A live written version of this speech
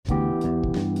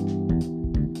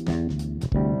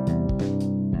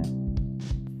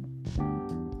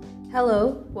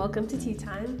Hello, welcome to Tea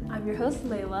Time. I'm your host,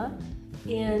 Layla,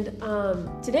 and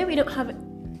today we don't have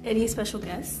any special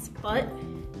guests, but,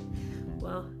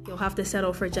 well, you'll have to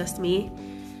settle for just me.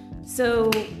 So,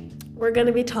 we're going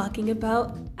to be talking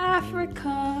about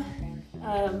Africa.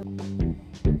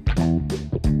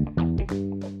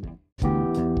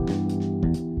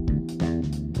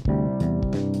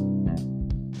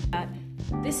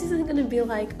 This isn't going to be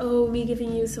like, me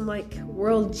giving you some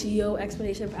world geo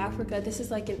explanation of Africa. This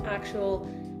is like an actual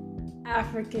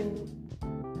African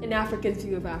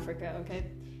view of Africa, okay?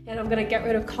 And I'm going to get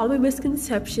rid of common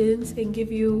misconceptions and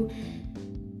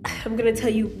I'm going to tell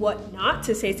you what not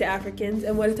to say to Africans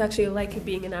and what it's actually like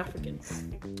being an African.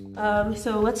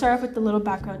 So let's start off with the little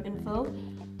background info.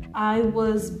 I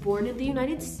was born in the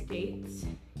United States,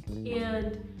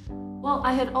 and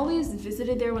I had always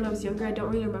visited there when I was younger. I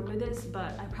don't really remember this,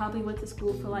 but I probably went to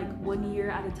school for 1 year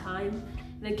at a time,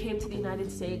 and then came to the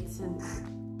United States, and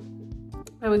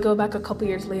I would go back a couple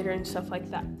years later and stuff like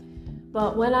that.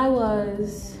 But when I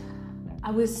was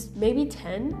maybe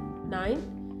 9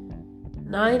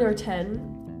 or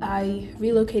 10, I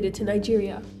relocated to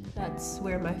Nigeria. That's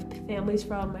where my family's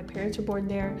from. My parents were born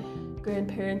there,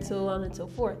 grandparents, so on and so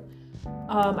forth.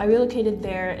 I relocated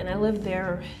there, and I lived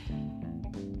there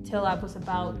till I was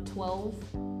about 12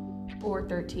 or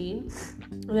 13,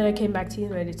 and then I came back to the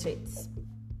United States.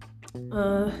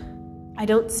 I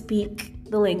don't speak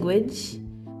the language,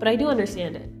 but I do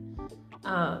understand it.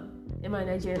 And my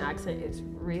Nigerian accent is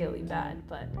really bad,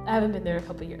 but I haven't been there in a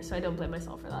couple years, so I don't blame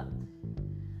myself for that.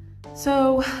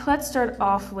 So let's start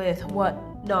off with what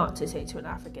not to say to an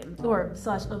African, or /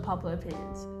 unpopular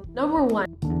opinions. Number one.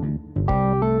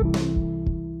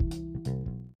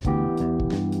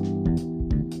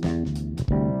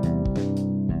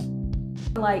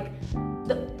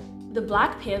 The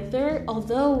Black Panther,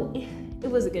 although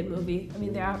it was a good movie, I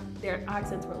mean their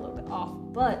accents were a little bit off,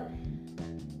 but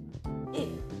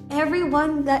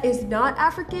everyone that is not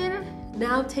African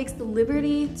now takes the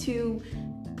liberty to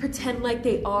pretend like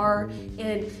they are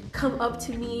and come up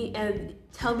to me and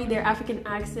tell me their African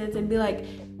accents and be like,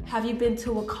 have you been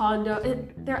to Wakanda?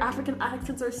 And their African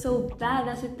accents are so bad,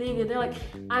 that's the thing. And they're like,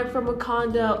 I'm from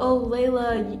Wakanda. Oh,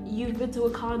 Layla, you've been to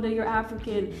Wakanda, you're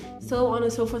African. So on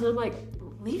and so forth. And I'm like,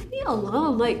 leave me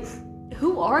alone.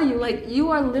 Who are you? You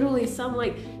are literally some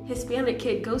Hispanic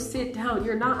kid. Go sit down.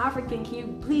 You're not African. Can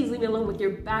you please leave me alone with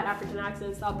your bad African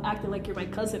accent? Stop acting like you're my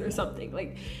cousin or something.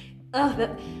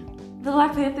 The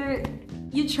Black Panther,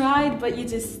 you tried, but you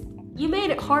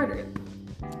made it harder.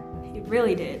 You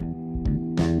really did.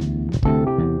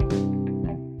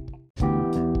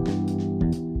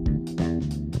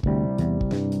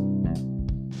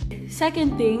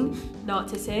 Second thing not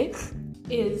to say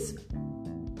is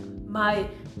my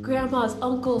grandma's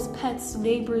uncle's pet's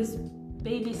neighbor's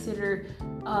babysitter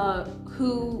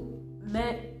who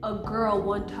met a girl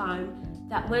one time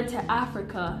that went to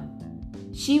Africa.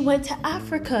 She went to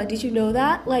Africa. Did you know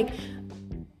that?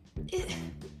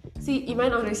 See, you might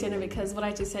not understand it because what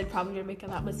I just said probably didn't make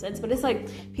that much sense, but it's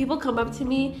people come up to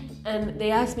me and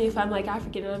they ask me if I'm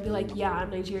African, and I'll be like, yeah,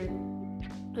 I'm Nigerian.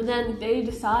 And then they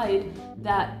decide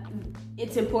that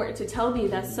it's important to tell me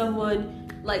that someone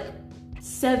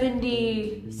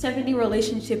 70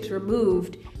 relationships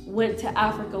removed went to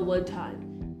Africa one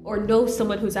time, or knows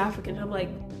someone who's African. I'm like,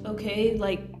 okay,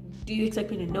 do you expect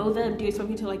me to know them? Do you expect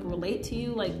me to relate to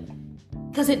you?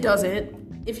 Because it doesn't.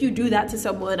 If you do that to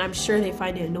someone, I'm sure they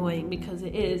find it annoying, because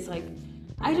it is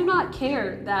I do not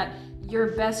care that your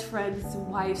best friend's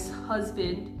wife's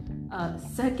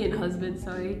second husband,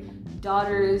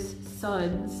 daughter's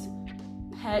son's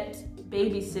pet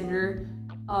babysitter,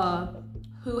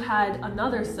 who had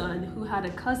another son, who had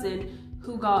a cousin,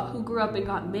 who grew up and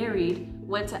got married,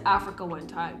 went to Africa one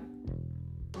time.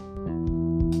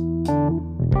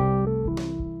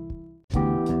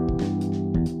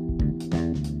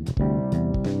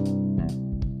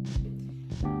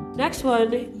 Next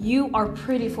one, you are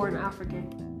pretty for an African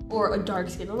or a dark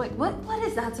skin. I'm like, what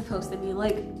is that supposed to mean?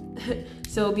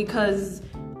 So because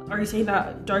are you saying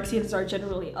that dark skins are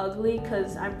generally ugly?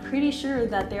 Because I'm pretty sure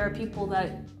that there are people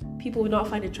that people would not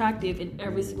find attractive in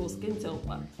every single skin tone.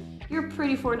 But you're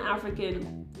pretty for an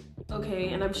African,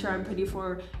 okay, and I'm sure I'm pretty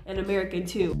for an American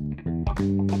too.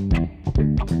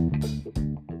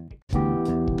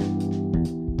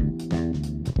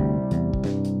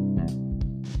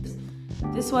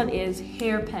 This one is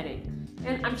hair petting.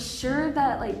 And I'm sure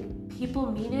that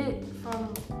people mean it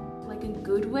from a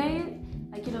good way.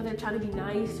 They're trying to be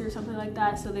nice or something like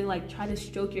that, so they try to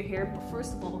stroke your hair. But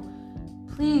first of all,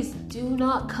 please do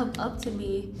not come up to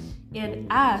me and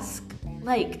ask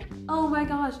Like, oh my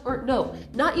gosh. Or no,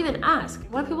 not even ask.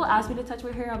 When people ask me to touch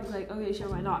my hair, I'm like, okay, sure,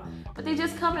 why not? But they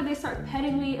just come and they start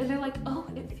petting me and they're like, oh,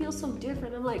 it feels so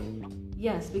different. I'm like,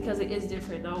 yes, because it is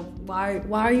different. Now, why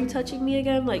are you touching me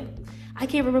again? Like, I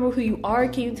can't remember who you are.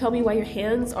 Can you tell me why your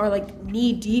hands are like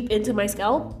knee deep into my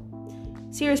scalp?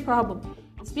 Serious problem.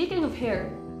 Speaking of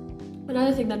hair,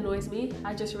 another thing that annoys me,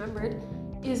 I just remembered,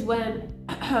 is when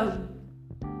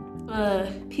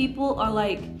people are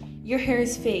like, your hair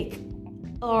is fake,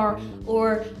 or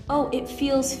oh, it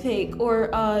feels fake,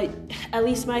 or at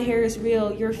least my hair is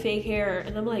real, your fake hair.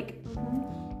 And I'm like,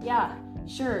 yeah,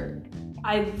 sure,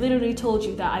 I literally told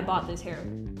you that I bought this hair,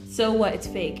 so what? It's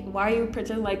fake. Why are you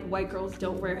pretending like white girls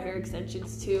don't wear hair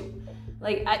extensions too?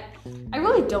 Like, I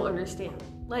really don't understand.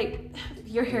 Like,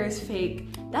 your hair is fake.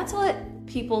 That's what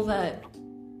people that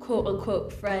quote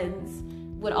unquote friends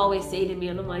would always say to me,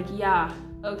 and I'm like, yeah,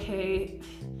 okay.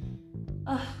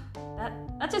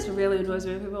 That just really annoys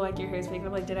me when people are like, your hair is fake. And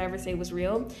I'm like, did I ever say it was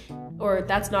real? Or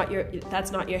that's not your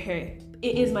hair.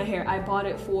 It is my hair. I bought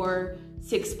it for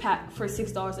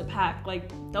 $6 a pack.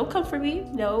 Like, don't come for me.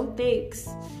 No, thanks.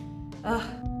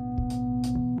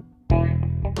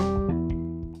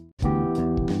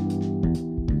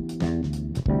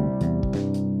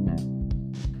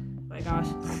 My gosh.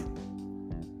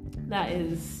 That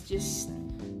is just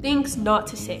things not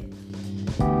to say.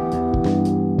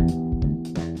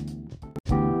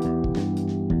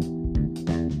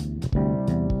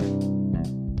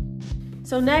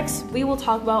 So next, we will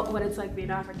talk about what it's like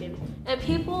being African. And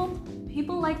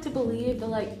people like to believe that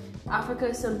like Africa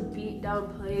is some beat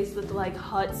down place with like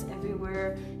huts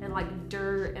everywhere and like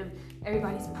dirt and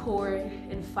everybody's poor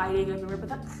and fighting everywhere. But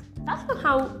that's not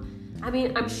how. I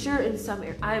mean, I'm sure in some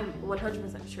areas, I'm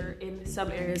 100% sure in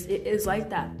some areas it is like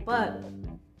that. But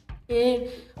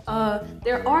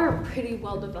there are pretty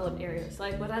well developed areas.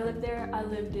 Like when I lived there, I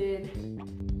lived in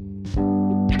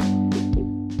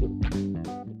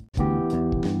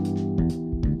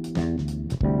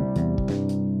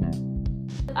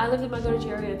Magodachi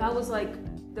area. That was like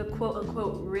the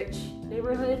quote-unquote rich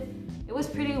neighborhood. It was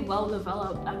pretty well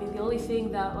developed. I mean, the only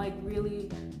thing that like really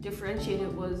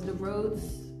differentiated was the roads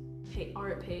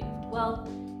aren't paved well,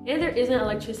 and there isn't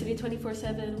electricity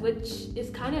 24/7, which is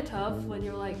kind of tough when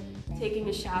you're like taking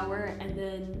a shower and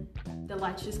then the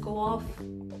lights just go off.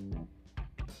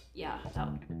 Yeah,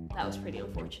 that was pretty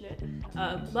unfortunate.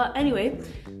 But anyway,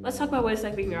 let's talk about what it's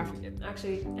like being African.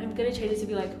 Actually, I'm gonna change this to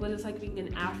be like what it's like being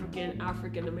an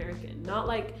African American. Not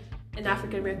like an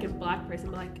African American black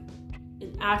person, but like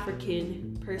an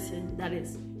African person that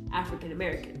is African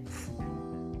American.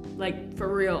 Like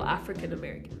for real African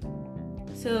American.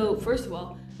 So first of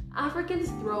all, Africans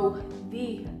throw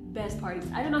the best parties.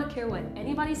 I do not care what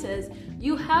anybody says.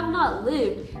 You have not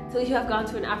lived till you have gone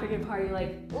to an African party.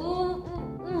 Like,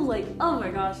 like, oh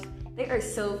my gosh, they are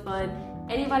so fun.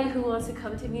 Anybody who wants to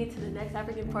come to me to the next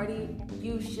African party,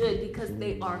 you should, because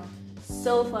they are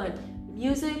so fun.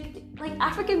 Music, like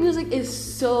African music is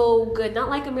so good. Not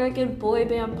like American boy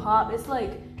band pop. It's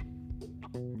like,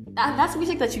 that's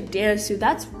music that you dance to.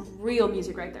 That's real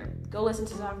music right there. Go listen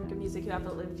to some African music you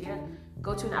haven't lived yet.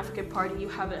 Go to an African party you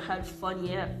haven't had fun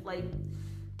yet. Like,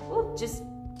 just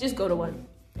go to one.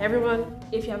 Everyone,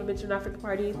 if you haven't been to an African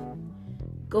party,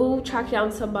 go track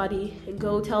down somebody and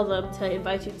go tell them to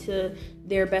invite you to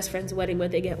their best friend's wedding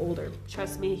when they get older.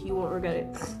 Trust me, you won't regret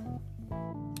it.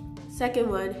 Second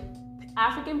one,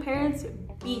 African parents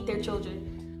beat their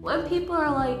children. When people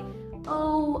are like,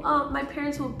 my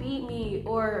parents will beat me,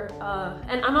 or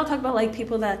and I'm not talking about like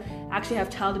people that actually have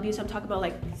child abuse. I'm talking about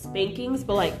like spankings,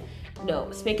 but like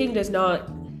no, spanking does not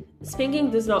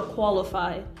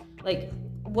qualify. Like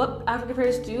what African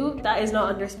parents do, that is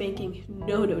not under spanking.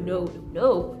 No.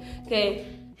 Okay,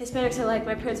 Hispanics are like,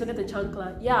 my parents look at the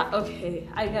chancla. Yeah, okay,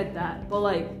 I get that, but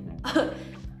like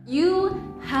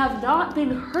you have not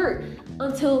been hurt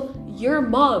until your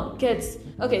mom gets.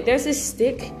 Okay, there's this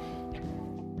stick.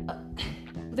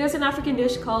 There's an African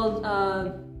dish called,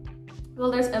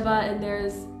 there's eba and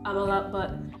there's amala,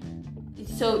 but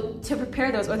so to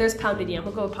prepare those, or there's pounded yam,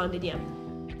 we'll go with pounded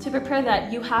yam. To prepare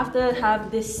that, you have to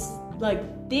have this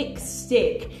like thick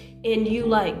stick, and you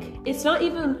like, it's not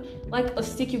even like a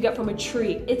stick you get from a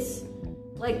tree. It's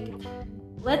like,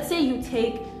 let's say you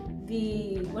take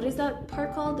what is that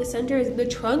part called? The center is the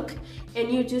trunk, and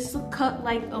you just cut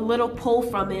like a little pole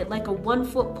from it, like a 1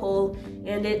 foot pole,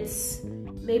 and it's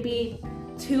maybe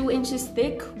 2 inches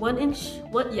thick, 1 inch,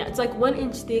 it's like 1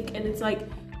 inch thick, and it's like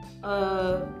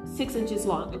 6 inches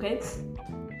long, okay?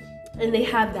 And they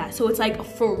have that, so it's like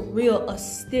for real a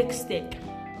stick.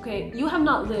 Okay, you have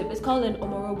not lived. It's called an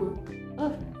omorogu.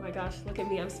 Oh my gosh, look at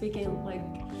me, I'm speaking like,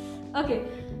 okay.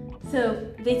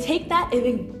 So they take that and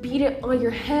they beat it on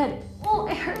your head. Oh,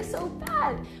 it hurts so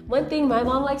bad. One thing my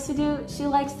mom likes to do, she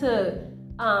likes to,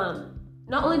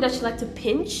 not only does she like to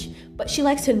pinch, but she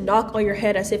likes to knock on your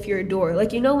head as if you're a door.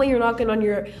 Like, you know when you're knocking on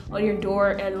your door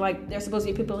and like there's supposed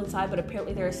to be people inside, but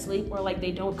apparently they're asleep, or like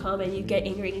they don't come and you get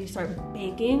angry and you start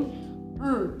banging.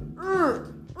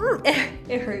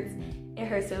 It hurts. It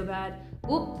hurts so bad.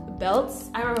 Oop, belts.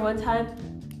 I remember one time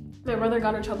my brother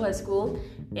got in trouble at school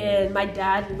and my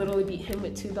dad literally beat him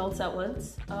with 2 belts at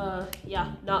once.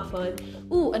 Yeah, not fun.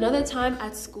 Ooh, another time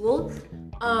at school,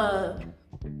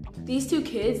 these 2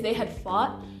 kids, they had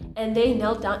fought and they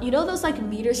knelt down. You know those like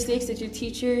meter sticks that your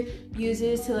teacher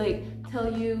uses to like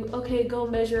tell you, okay, go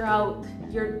measure out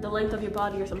the length of your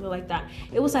body or something like that.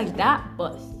 It was like that,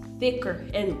 but thicker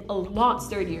and a lot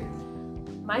sturdier.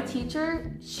 My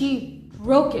teacher, she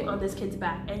broke it on this kid's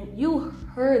back, and you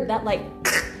heard that like,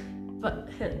 but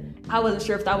I wasn't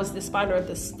sure if that was the spine or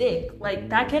the stick. Like,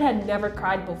 that kid had never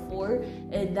cried before,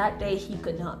 and that day he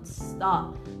could not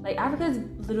stop. Like, Africa is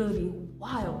literally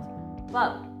wild.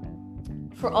 But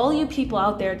for all you people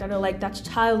out there that are like, that's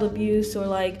child abuse, or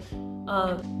like,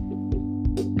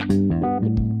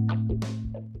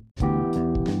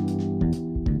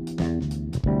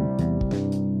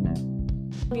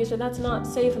 abuse, or that's not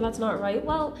safe and that's not right.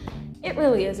 Well, it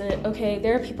really isn't, okay?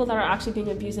 There are people that are actually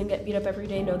being abused and get beat up every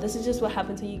day. No, this is just what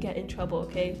happens when you get in trouble,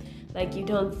 okay? Like, you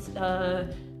don't,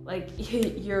 like,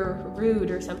 you're rude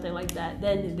or something like that,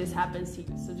 then this happens to you.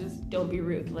 So just don't be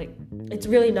rude. Like, it's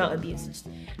really not abuse.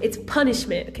 It's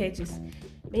punishment, okay? Just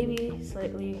maybe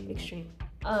slightly extreme.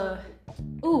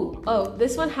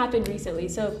 This one happened recently.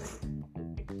 So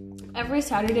every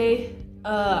Saturday,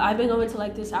 I've been going to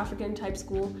like this African type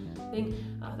school thing.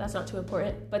 That's not too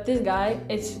important, but this guy,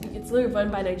 it's literally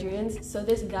run by Nigerians. So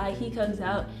this guy, he comes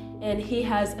out and he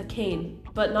has a cane,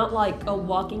 but not like a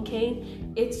walking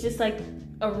cane. It's just like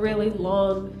a really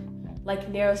long, like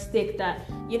narrow stick that,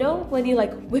 you know, when you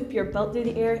like whip your belt through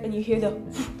the air and you hear the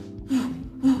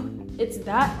it's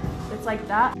that, it's like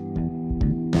that.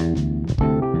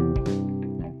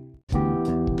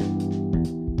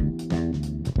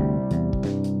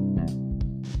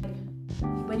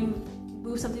 When you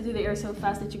move something through the air so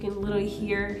fast that you can literally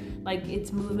hear like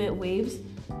its movement waves,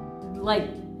 like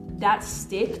that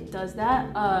stick does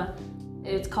that.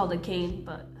 It's called a cane,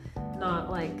 but not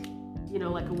like, you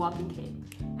know, like a walking cane.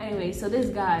 Anyway, so this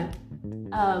guy,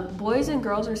 boys and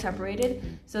girls are separated.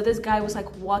 So this guy was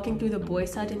like walking through the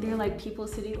boys' side, and there are like people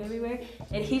sitting everywhere,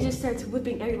 and he just starts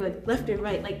whipping everyone left and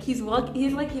right. Like he's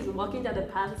walking down the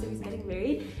path as if he's getting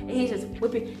married, and he's just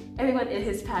whipping everyone in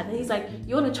his path. And he's like,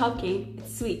 "You want a chop cane?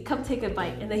 It's sweet. Come take a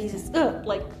bite." And then he just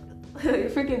like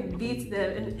freaking beats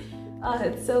them, and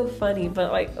it's so funny.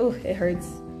 But like, it hurts.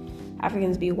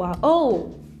 Africans be wild.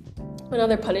 Oh,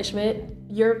 another punishment.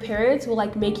 Your parents will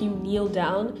like make you kneel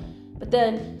down, but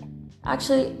then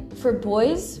actually for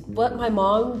boys, what my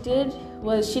mom did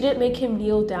was she didn't make him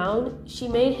kneel down.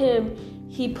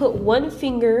 He put one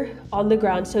finger on the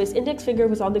ground, so his index finger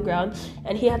was on the ground,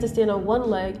 and he had to stand on one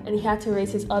leg, and he had to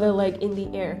raise his other leg in the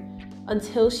air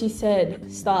until she said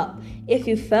stop. If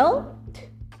you fell,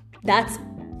 that's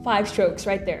 5 strokes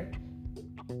right there.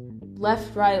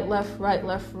 Left, right, left, right,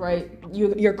 left, right.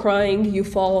 You're crying, you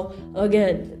fall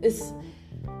again.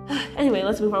 Anyway,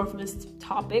 let's move on from this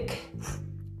topic.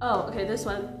 Oh, okay, this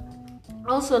one.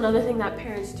 Also, another thing that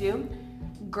parents do,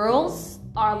 girls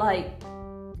are like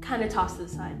kind of tossed to the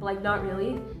side, but like not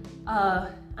really. I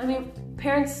mean,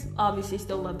 parents obviously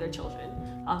still love their children,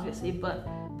 obviously, but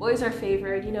boys are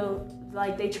favored, you know,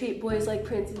 like they treat boys like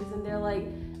princes, and they're like,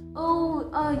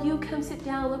 you come sit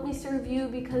down, let me serve you,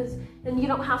 because then you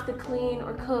don't have to clean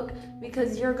or cook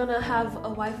because you're gonna have a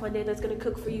wife one day that's gonna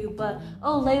cook for you. But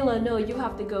Layla, no, you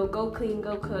have to go clean,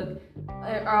 go cook,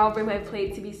 or I'll bring my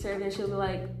plate to be served, and she'll be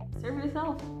like, serve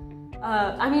yourself.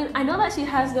 I mean, I know that she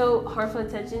has no harmful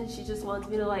intentions. She just wants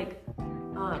me to like,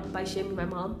 by shaming my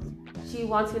mom, she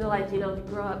wants me to like, you know,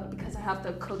 grow up because I have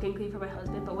to cook and clean for my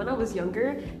husband. But when I was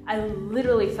younger, I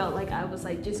literally felt like I was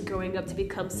like just growing up to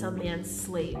become some man's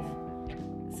slave.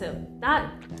 So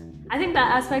I think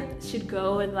that aspect should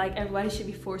go, and like everybody should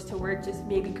be forced to work, just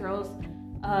maybe girls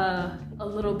a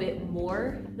little bit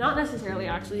more. Not necessarily,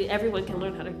 actually. Everyone can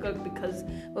learn how to cook, because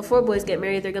before boys get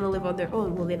married, they're gonna live on their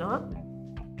own, will they not?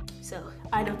 So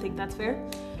I don't think that's fair.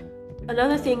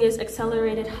 Another thing is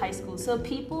accelerated high school. So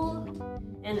people,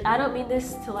 and I don't mean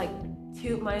this to like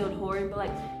toot my own horn, but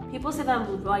like people say that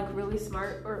I'm like really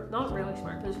smart, or not really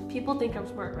smart, because people think I'm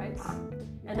smart, right?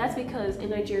 And that's because in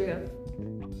Nigeria,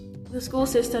 the school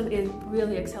system is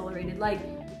really accelerated. Like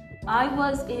I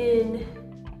was in,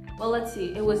 well, let's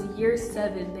see, it was year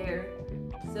 7 there.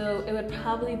 So it would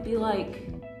probably be like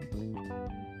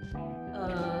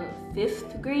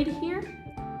 5th grade here.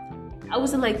 I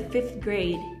was in like 5th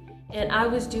grade, and I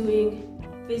was doing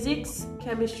physics,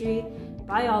 chemistry,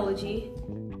 biology,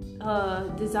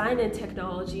 design and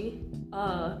technology,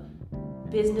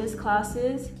 business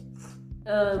classes,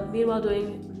 meanwhile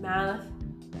doing math,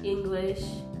 English.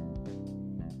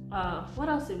 What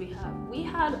else did we have? We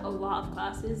had a lot of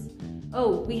classes.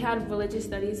 Oh, we had religious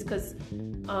studies because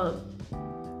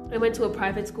I went to a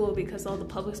private school because all the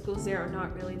public schools there are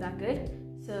not really that good.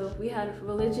 So we had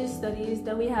religious studies,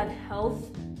 then we had health,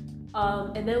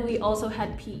 and then we also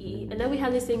had PE, and then we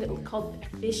had this thing called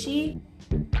fishy.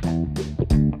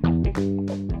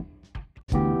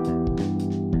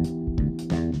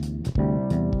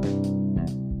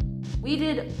 We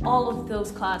did all of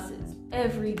those classes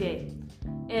every day.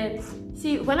 And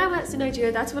see, when I went to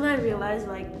Nigeria, that's when I realized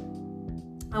like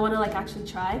I want to like actually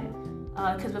try,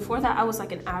 because before that I was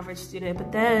like an average student,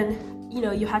 but then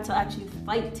you had to actually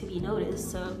fight to be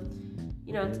noticed. So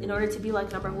in order to be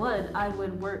like number one, I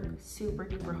would work super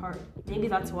duper hard. Maybe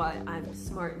that's why I'm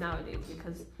smart nowadays,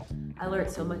 because I learned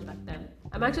so much back then.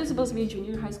 I'm actually supposed to be a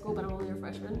junior in high school, but I'm only a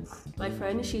freshman. My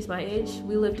friend, she's my age.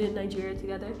 We lived in Nigeria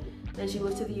together. Then she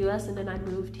moved to the US, and then I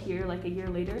moved here like a year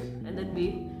later, and then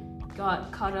we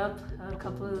got caught up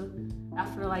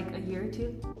after like a year or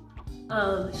two.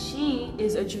 She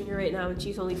is a junior right now, and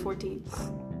she's only 14.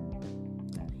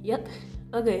 Yep.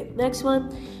 Okay, next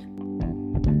one.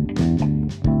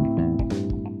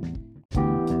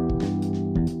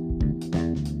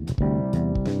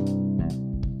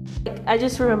 I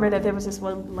just remember that there was this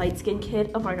one light-skinned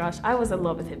kid. Oh my gosh, I was in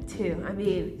love with him too. I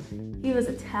mean, he was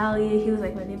Italian. He was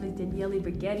like, my name is Daniele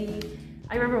Brigetti.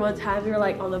 I remember one time we were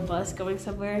like on the bus going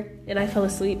somewhere, and I fell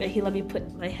asleep, and he let me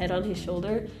put my head on his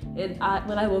shoulder. And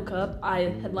when I woke up,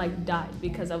 I had like died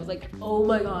because I was like, oh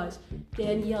my gosh,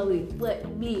 Daniele, let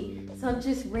me, some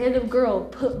just random girl,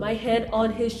 put my head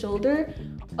on his shoulder.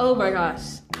 Oh my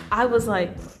gosh, I was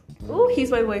like, ooh,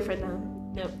 he's my boyfriend now.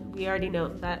 No, we already know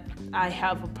that I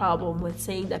have a problem with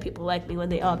saying that people like me when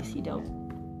they obviously don't.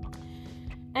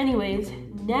 Anyways,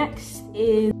 next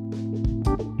is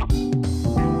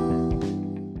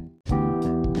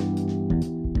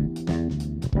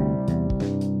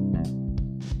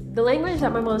the language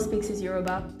that my mom speaks is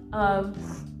Yoruba.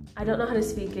 I don't know how to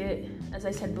speak it, as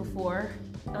I said before,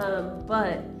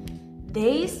 but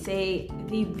they say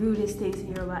the rudest things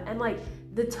in Yoruba, and like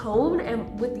the tone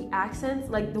and with the accents,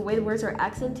 like the way the words are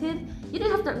accented, you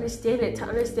didn't have to understand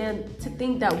it to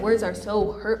think that words are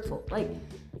so hurtful. Like,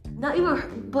 not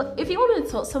even, but if you want to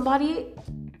insult somebody,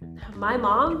 my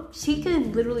mom, she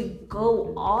can literally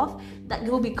go off that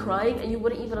you'll be crying and you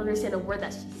wouldn't even understand a word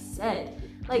that she said.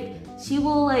 Like, she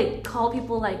will like call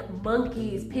people like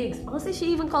monkeys, pigs. Honestly, she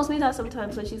even calls me that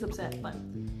sometimes when she's upset, but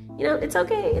it's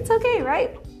okay,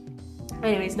 right?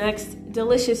 Anyways, next,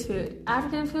 delicious food.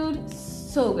 African food,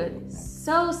 so good.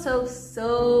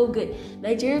 So good.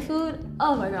 Nigerian food,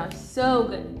 oh my gosh, so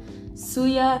good.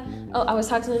 Suya. Oh, I was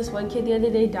talking to this one kid the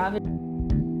other day, David.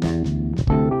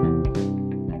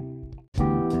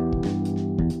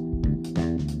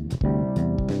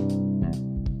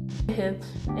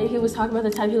 And he was talking about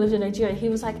the time he lived in Nigeria. He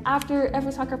was like, after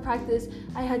every soccer practice,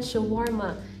 I had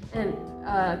shawarma. And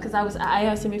I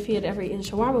asked him if he had ever eaten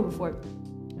shawarma before.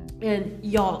 And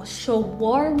y'all,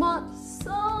 shawarma,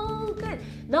 so good.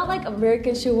 Not like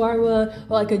American shawarma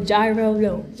or like a gyro.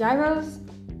 No, gyros,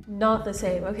 not the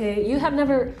same, okay? You have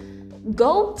never,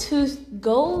 go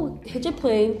hitch a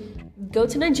plane, go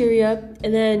to Nigeria,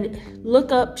 and then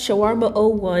look up shawarma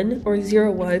 01 or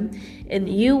 01, and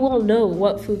you will know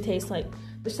what food tastes like.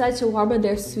 Besides shawarma,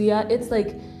 there's suya. It's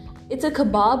a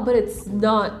kebab, but it's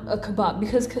not a kebab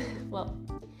because, well,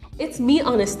 it's meat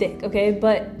on a stick, okay?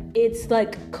 But it's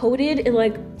like coated in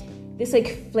like this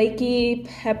like flaky,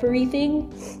 peppery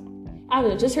thing. I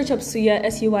don't know, just search up suya,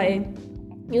 S-U-Y-A.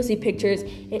 You'll see pictures.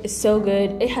 It is so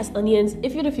good. It has onions.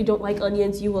 Even if you don't like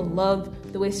onions, you will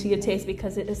love the way suya tastes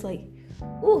because it is like,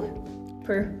 ooh,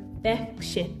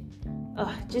 perfection.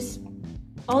 Just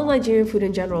all Nigerian food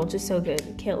in general, just so good.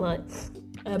 Can't lie.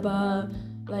 Eba,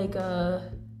 like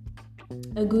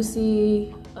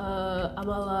egusi,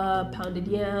 amala, pounded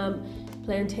yam,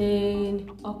 plantain,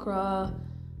 okra,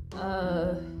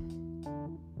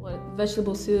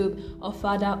 vegetable soup,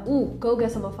 ofada. Ooh, go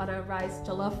get some ofada rice,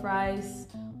 jollof rice,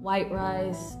 white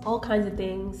rice, all kinds of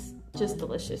things. Just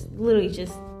delicious. Literally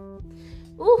just,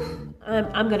 ooh,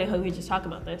 I'm getting hungry just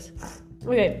talking about this.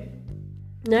 Okay,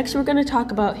 next we're gonna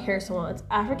talk about hair salons.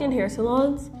 African hair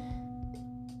salons.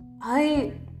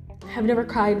 I have never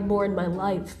cried more in my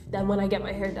life than when I get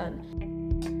my hair done.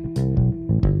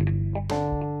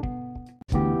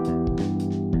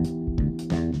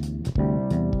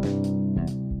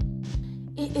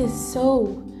 is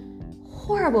so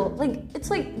horrible. Like, it's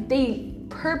like they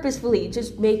purposefully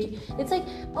just make, it's like,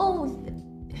 oh,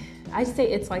 I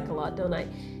say it's like a lot, don't I?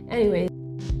 Anyway.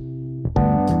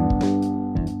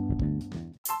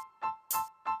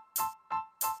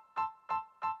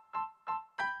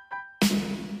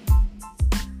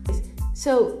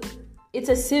 So it's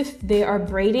as if they are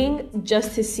braiding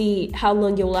just to see how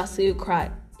long you'll last till you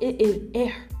cry.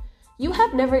 You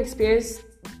have never experienced,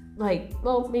 like,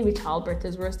 well, maybe childbirth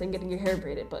is worse than getting your hair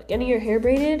braided, but getting your hair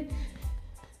braided,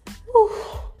 whew,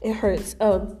 it hurts.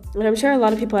 And I'm sure a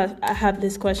lot of people have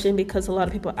this question because a lot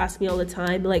of people ask me all the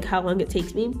time, like, how long it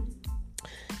takes me.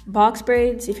 Box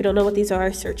braids, if you don't know what these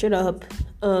are, search it up.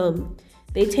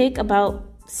 They take about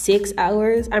 6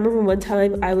 hours. I remember one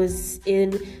time I was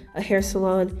in a hair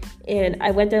salon and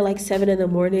I went there like 7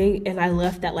 a.m. and I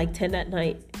left at like 10 at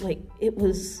night. Like, it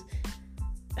was,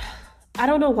 I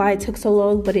don't know why it took so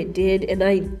long, but it did, and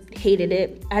I hated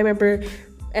it. I remember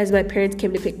as my parents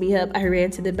came to pick me up, I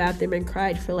ran to the bathroom and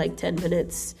cried for like 10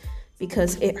 minutes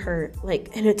because it hurt, like,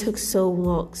 and it took so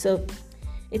long. So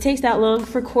it takes that long.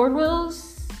 For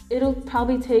cornrows, it'll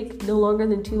probably take no longer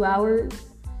than 2 hours.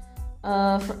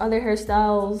 For other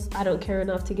hairstyles, I don't care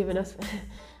enough to give enough.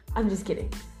 I'm just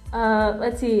kidding.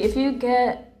 Let's see, if you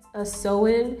get a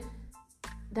sew-in,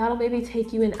 that'll maybe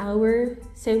take you an hour.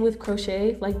 Same with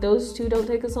crochet. Like, those two don't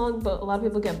take as long, but a lot of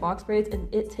people get box braids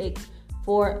and it takes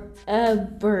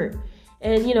forever.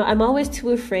 And, you know, I'm always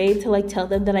too afraid to like tell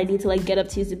them that I need to like get up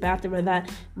to use the bathroom, or that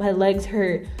my legs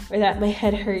hurt, or that my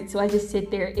head hurts. So I just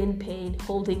sit there in pain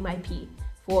holding my pee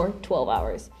for 12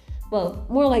 hours. Well,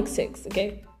 more like 6,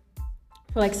 okay?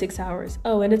 For like 6 hours.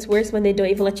 Oh, and it's worse when they don't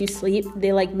even let you sleep.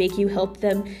 They like make you help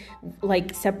them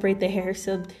like separate the hair,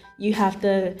 so you have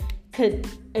to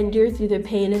endure through the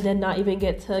pain and then not even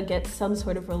get some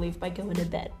sort of relief by going to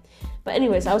bed. But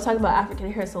anyways, I was talking about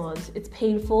African hair salons. It's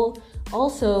painful.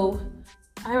 Also,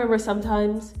 I remember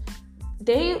sometimes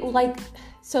they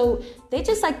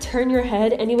just like turn your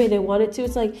head any way they want it to.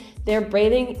 It's like they're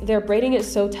braiding it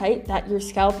so tight that your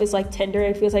scalp is like tender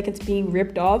and feels like it's being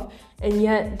ripped off, and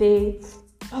yet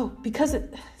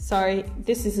sorry,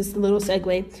 this is just a little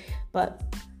segue, but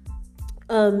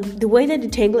the way they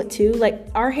detangle it too, like,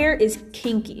 our hair is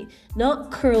kinky,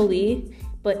 not curly,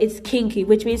 but it's kinky,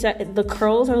 which means that the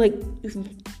curls are like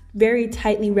very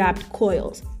tightly wrapped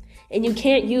coils. And you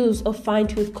can't use a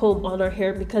fine-tooth comb on our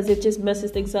hair because it just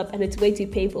messes things up, and it's way too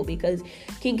painful because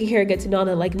kinky hair gets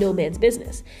knotted like no man's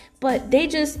business. But they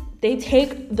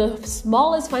take the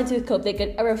smallest fine-tooth comb they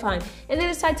could ever find, and they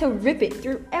decide to rip it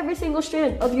through every single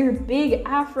strand of your big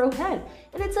afro head.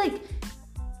 And it's like,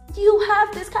 you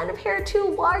have this kind of hair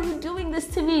too. Why are you doing this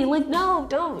to me? Like, no,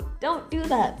 don't do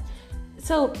that.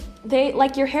 So they,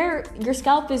 like, your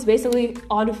scalp is basically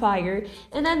on fire,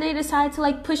 and then they decide to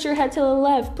like push your head to the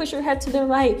left, push your head to the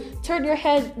right, turn your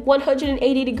head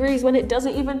 180 degrees when it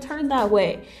doesn't even turn that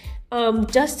way,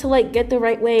 just to like get the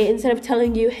right way, instead of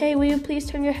telling you, hey, will you please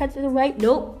turn your head to the right?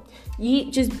 Nope,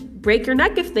 you just break your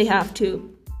neck if they have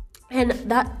to. And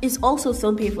that is also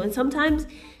so painful. And sometimes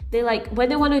they, like, when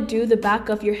they want to do the back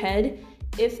of your head,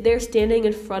 if they're standing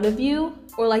in front of you,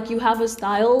 or like you have a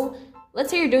style, let's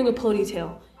say you're doing a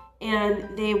ponytail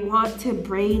and they want to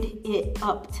braid it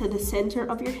up to the center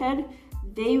of your head,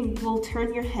 they will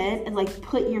turn your head and like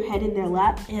put your head in their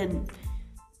lap. And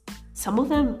some of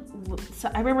them,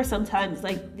 I remember sometimes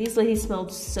like these ladies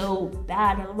smelled so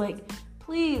bad, and I'm like,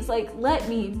 please, like, let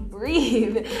me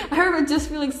breathe. I remember just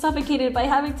feeling suffocated by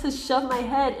having to shove my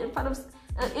head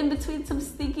in between some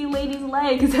stinky lady's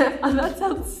legs. That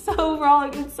sounds so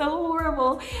wrong and so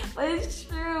horrible, but it's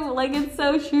true. Like, it's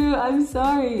so true. I'm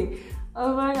sorry.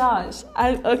 Oh my gosh.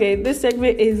 Okay, this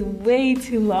segment is way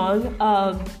too long.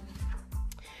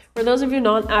 For those of you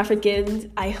non-Africans,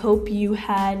 I hope you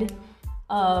had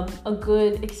a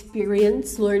good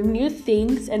experience, learn new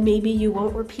things, and maybe you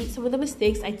won't repeat some of the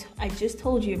mistakes I just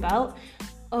told you about.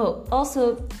 Oh,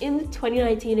 also, in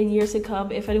 2019 and years to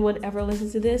come, if anyone ever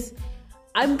listens to this,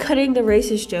 I'm cutting the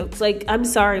racist jokes. Like, I'm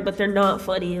sorry, but they're not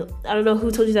funny. I don't know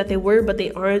who told you that they were, but they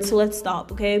aren't, so let's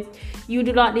stop, okay? You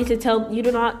do not need to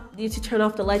turn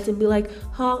off the lights and be like,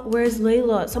 where's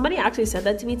Layla? Somebody actually said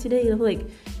that to me today, and I'm like,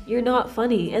 you're not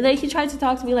funny. And then he tried to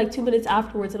talk to me like 2 minutes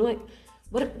afterwards, and I'm like,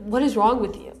 what is wrong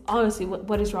with you? Honestly,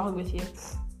 what is wrong with you?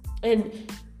 And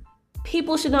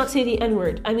people should not say the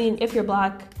N-word. I mean, if you're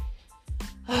black,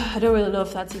 I don't really know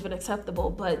if that's even acceptable,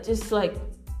 but just like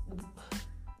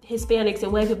Hispanics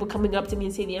and white people coming up to me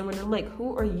and saying the N-word, I'm like,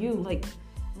 who are you? Like,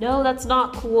 no, that's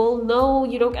not cool. No,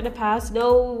 you don't get a pass.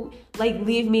 No, like,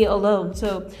 leave me alone.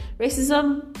 So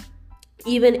racism,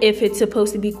 even if it's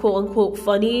supposed to be quote unquote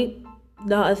funny,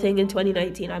 not a thing in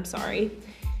 2019. I'm sorry.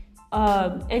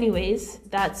 Anyways,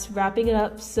 that's wrapping it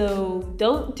up. So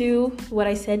don't do what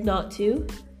I said not to.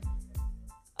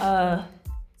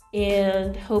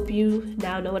 And hope you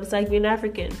now know what it's like being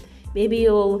African. Maybe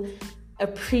you'll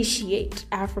appreciate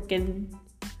African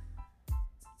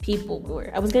people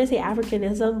more. I was gonna say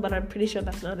Africanism, but I'm pretty sure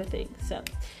that's not a thing. So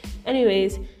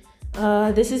anyways,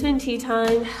 this has been Tea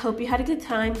Time. Hope you had a good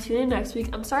time. Tune in next week.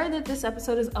 I'm sorry that this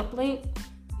episode is up late,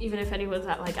 even if anyone's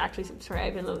that actually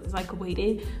subscribe and is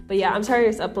waiting. But yeah, I'm sorry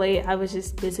it's up late. I was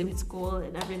just busy with school,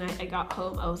 and every night I got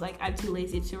home, I was I'm too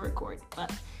lazy to record.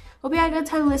 But hope you had a good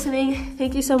time listening.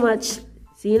 Thank you so much.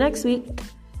 See you next week.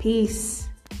 Peace.